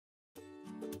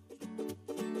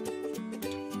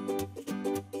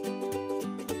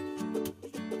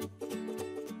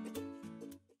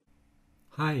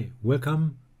Hi,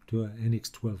 welcome to our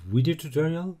NX12 video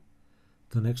tutorial,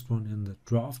 the next one in the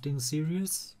drafting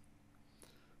series.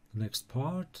 The next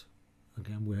part,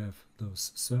 again we have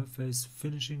those surface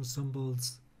finishing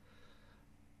symbols,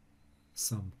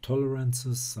 some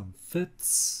tolerances, some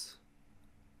fits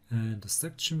and a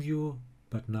section view,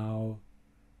 but now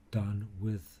done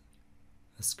with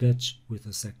a sketch with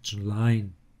a section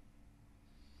line.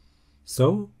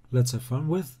 So let's have fun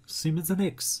with Siemens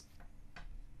NX.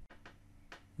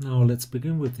 Now let's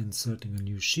begin with inserting a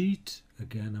new sheet.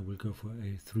 Again, I will go for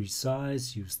A3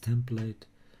 size, use template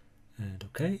and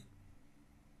OK.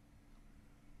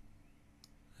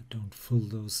 I don't fill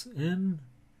those in,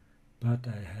 but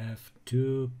I have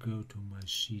to go to my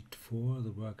sheet 4,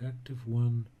 the work active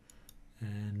one,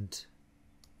 and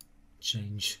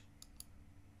change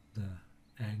the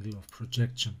angle of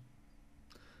projection.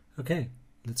 Okay,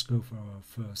 let's go for our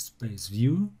first base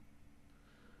view.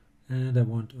 And I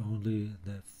want only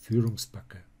the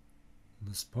Fuehrungsbacke.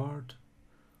 This part,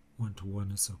 1 to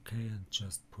 1 is okay, and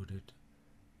just put it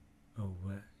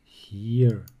over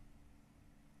here.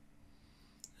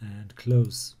 And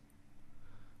close.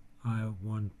 I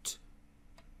want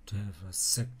to have a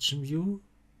section view,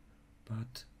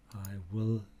 but I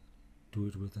will do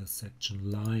it with a section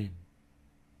line.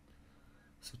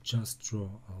 So just draw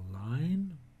a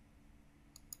line.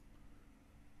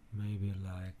 Maybe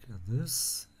like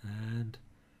this, and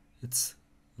it's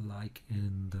like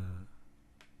in the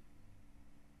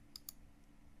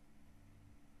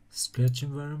sketch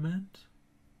environment.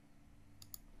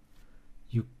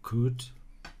 You could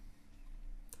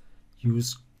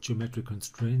use geometric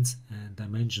constraints and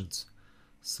dimensions.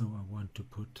 So I want to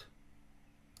put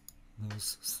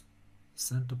those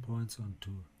center points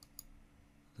onto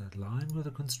that line with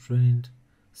a constraint.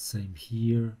 Same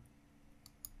here.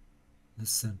 The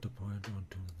center point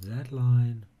onto that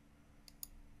line,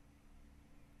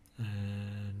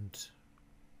 and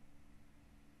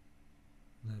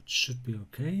that should be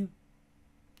okay.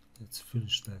 Let's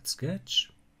finish that sketch,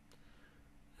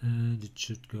 and it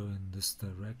should go in this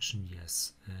direction,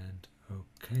 yes, and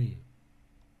okay.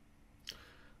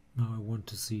 Now I want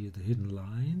to see the hidden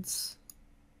lines,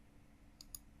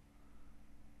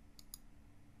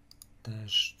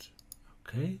 dashed,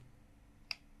 okay.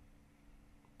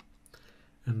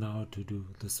 And now to do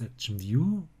the section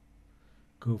view,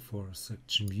 go for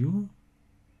section view,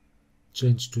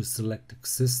 change to select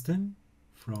existing,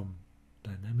 from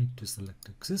dynamic to select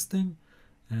existing,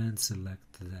 and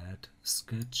select that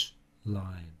sketch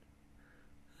line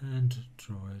and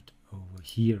draw it over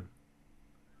here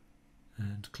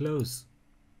and close.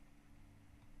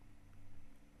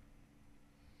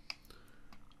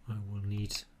 I will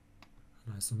need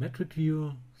an isometric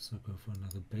view, so go for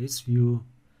another base view.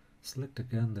 Select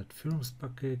again that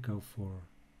Fuehrungsbacke, go for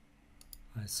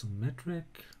isometric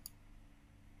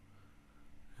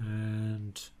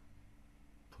and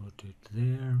put it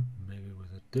there, maybe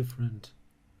with a different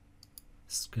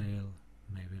scale,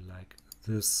 maybe like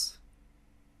this,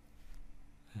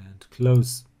 and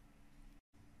close.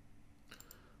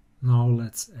 Now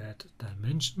let's add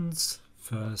dimensions.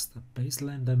 First a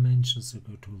baseline dimension, so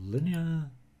go to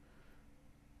linear,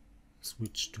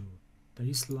 switch to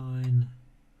baseline,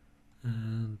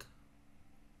 and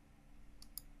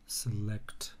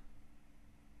select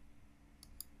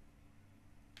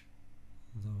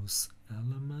those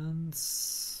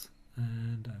elements,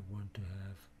 and I want to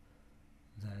have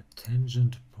that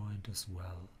tangent point as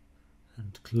well,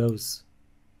 and close.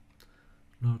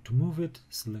 Now to move it,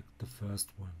 select the first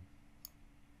one.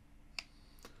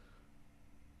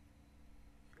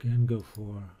 Again go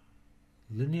for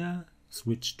linear,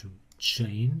 switch to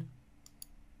chain,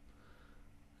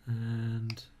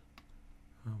 and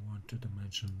I want to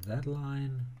dimension that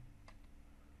line,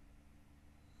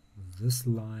 this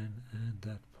line, and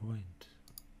that point.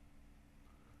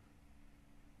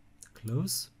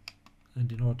 Close.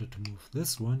 And in order to move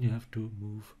this one, you have to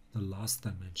move the last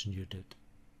dimension you did.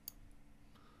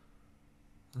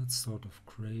 That's sort of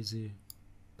crazy,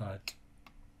 but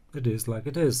it is like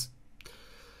it is.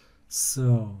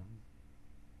 So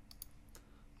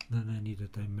then I need a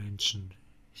dimension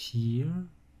here.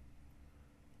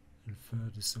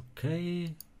 Inferred is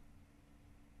okay.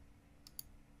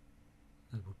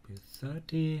 That would be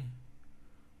 30.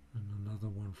 And another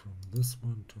one from this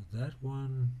one to that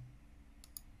one.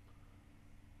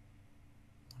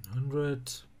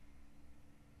 100.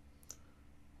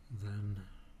 Then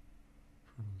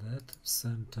from that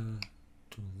center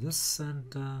to this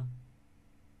center.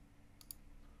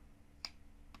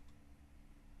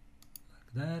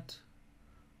 Like that.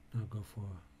 Now go for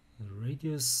the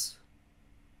radius.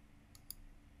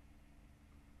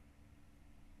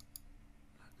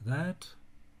 that,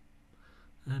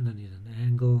 and I need an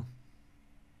angle.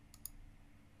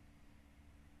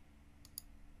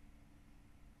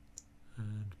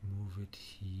 And move it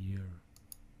here.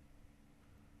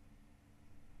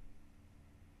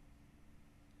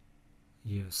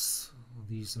 Yes,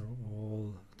 these are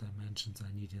all dimensions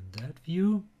I need in that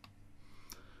view.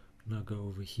 Now go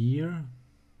over here,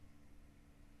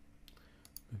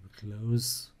 maybe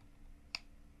close,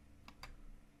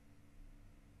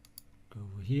 go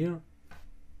over here.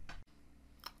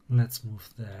 Let's move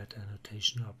that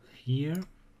annotation up here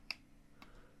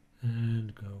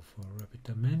and go for rapid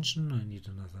dimension. I need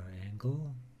another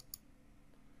angle.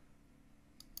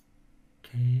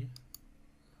 Okay,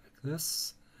 like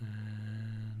this,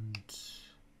 and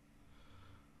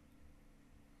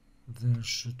there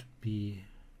should be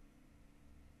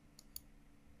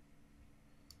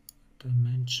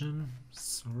dimension.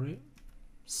 Sorry,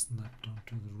 snapped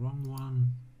onto the wrong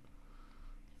one.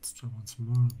 Let's try once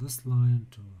more this line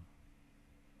to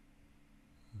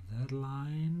that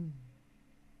line.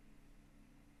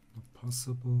 Not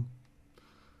possible.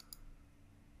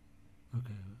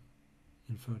 Okay,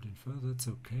 invert, that's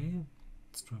okay.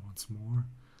 Let's try once more.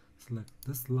 Select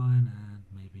this line and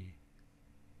maybe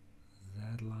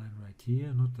that line right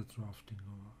here, not the drafting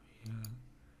over here.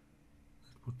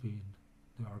 That would be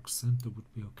the arc center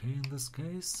would be okay in this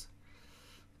case.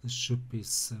 This should be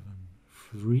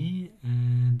 7.3,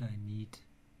 and I need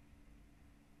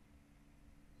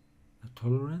a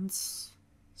tolerance.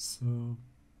 So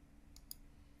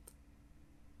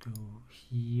go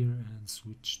here and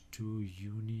switch to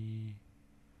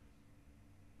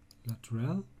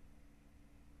unilateral.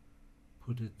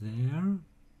 Put it there,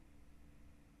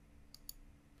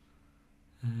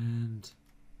 and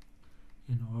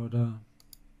in order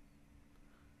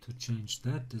to change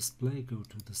that display, go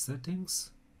to the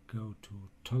settings, go to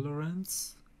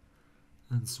tolerance,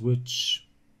 and switch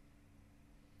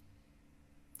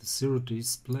the zero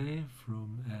display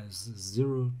from as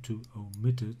 0 to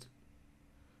omitted,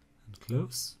 and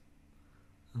close,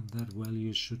 and that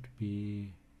value should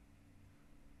be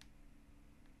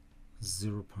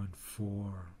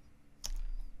 0.4.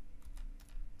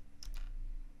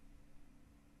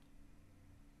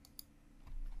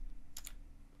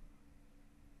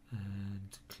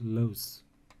 and close.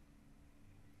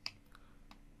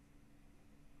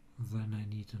 Then I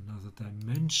need another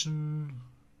dimension.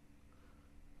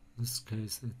 In this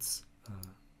case it's a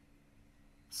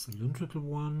cylindrical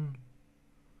one.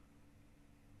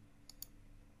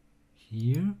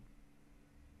 Here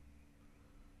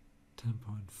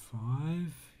 10.5,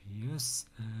 yes,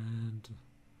 and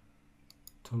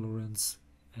tolerance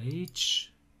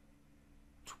H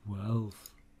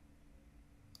 12.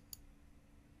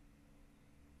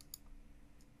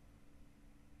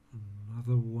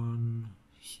 Another one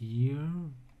here.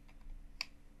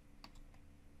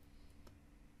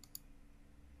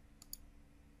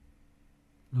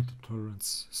 Not a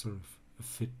tolerance, sort of a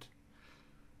fit.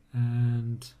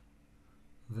 And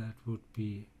that would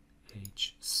be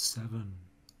H7.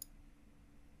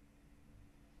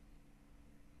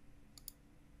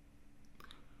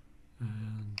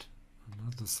 And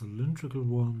another cylindrical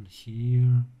one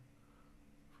here,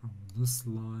 from this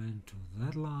line to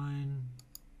that line,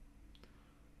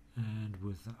 and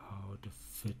without a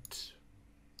fit.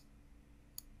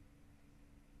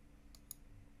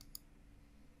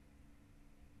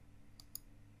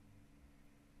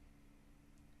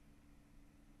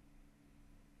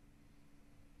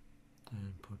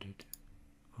 And put it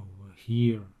over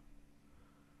here.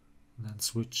 Then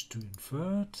switch to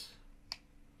invert.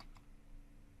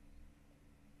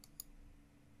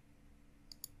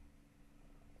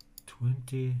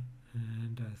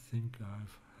 And I think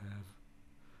have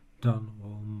done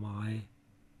all my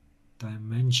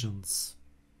dimensions.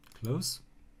 Close.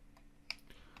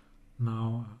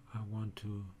 Now I want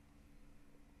to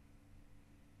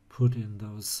put in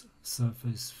those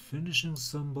surface finishing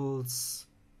symbols.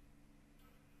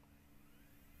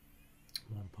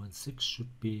 1.6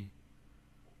 should be,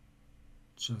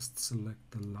 just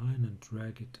select the line and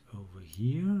drag it over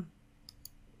here.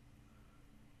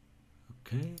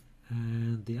 Okay,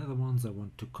 and the other ones I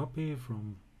want to copy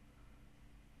from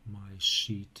my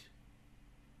sheet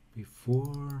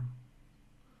before.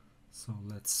 So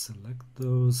let's select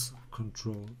those,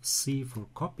 Control C for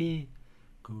copy,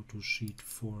 go to sheet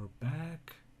 4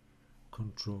 back,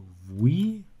 Control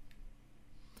V,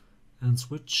 and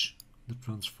switch the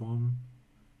transform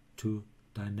to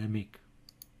dynamic.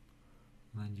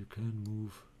 Then you can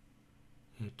move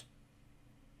it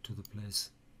to the place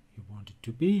you want it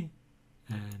to be,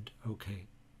 and OK.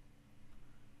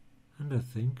 And I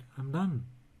think I'm done.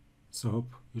 So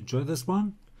hope you enjoy this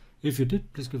one. If you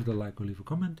did, please give it a like or leave a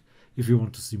comment. If you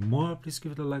want to see more, please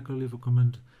give it a like or leave a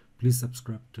comment. Please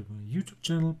subscribe to my YouTube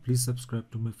channel. Please subscribe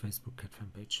to my Facebook cat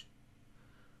fan page.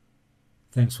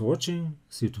 Thanks for watching.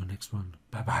 See you to the next one.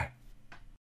 Bye bye.